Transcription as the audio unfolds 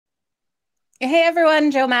Hey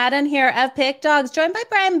everyone, Joe Madden here of Pick Dawgz, joined by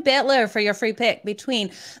Brian Bitler for your free pick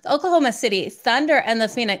between the Oklahoma City Thunder and the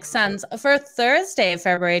Phoenix Suns for Thursday,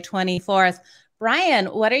 February 24th. Brian,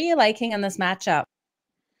 what are you liking in this matchup?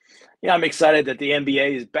 Yeah, I'm excited that the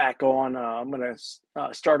NBA is back on. I'm going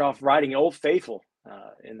to start off riding Old Faithful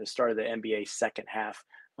in the start of the NBA second half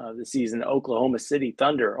of the season. Oklahoma City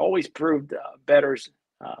Thunder always proved bettors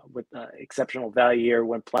with exceptional value here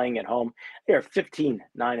when playing at home. They are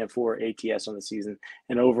 15-9-4 ATS on the season.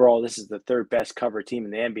 And overall, this is the third best cover team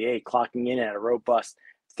in the NBA, clocking in at a robust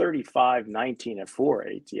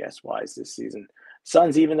 35-19-4 ATS wise this season.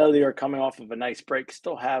 Suns, even though they are coming off of a nice break,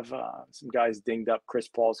 still have some guys dinged up. Chris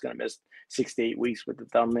Paul's going to miss 6 to 8 weeks with the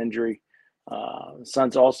thumb injury.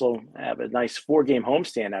 Suns also have a nice 4-game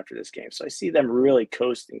homestand after this game. So I see them really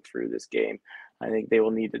coasting through this game. I think they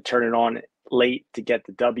will need to turn it on late to get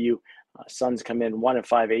the W. Suns come in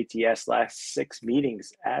 1-5 ATS last 6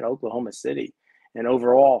 meetings at Oklahoma City. And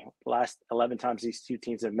overall, last 11 times these two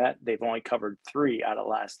teams have met, they've only covered 3 out of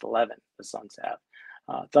last 11, the Suns have.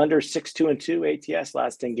 Thunder 6-2-2 ATS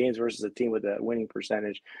last 10 games versus a team with a winning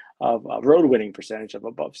percentage of road winning percentage of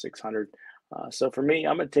above 600. So for me,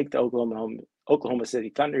 I'm going to take the Oklahoma City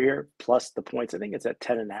Thunder here plus the points. I think it's at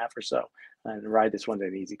 10.5 or so, and ride this one to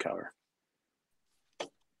an easy cover.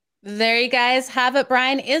 There you guys have it.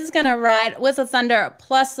 Brian is going to ride with the Thunder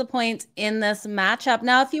plus the points in this matchup.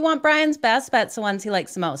 Now, if you want Brian's best bets, the ones he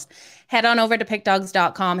likes the most, head on over to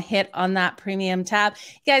pickdawgz.com, hit on that premium tab.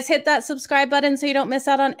 You guys hit that subscribe button so you don't miss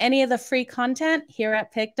out on any of the free content here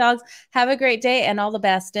at Pick Dawgz. Have a great day and all the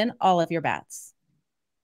best in all of your bets.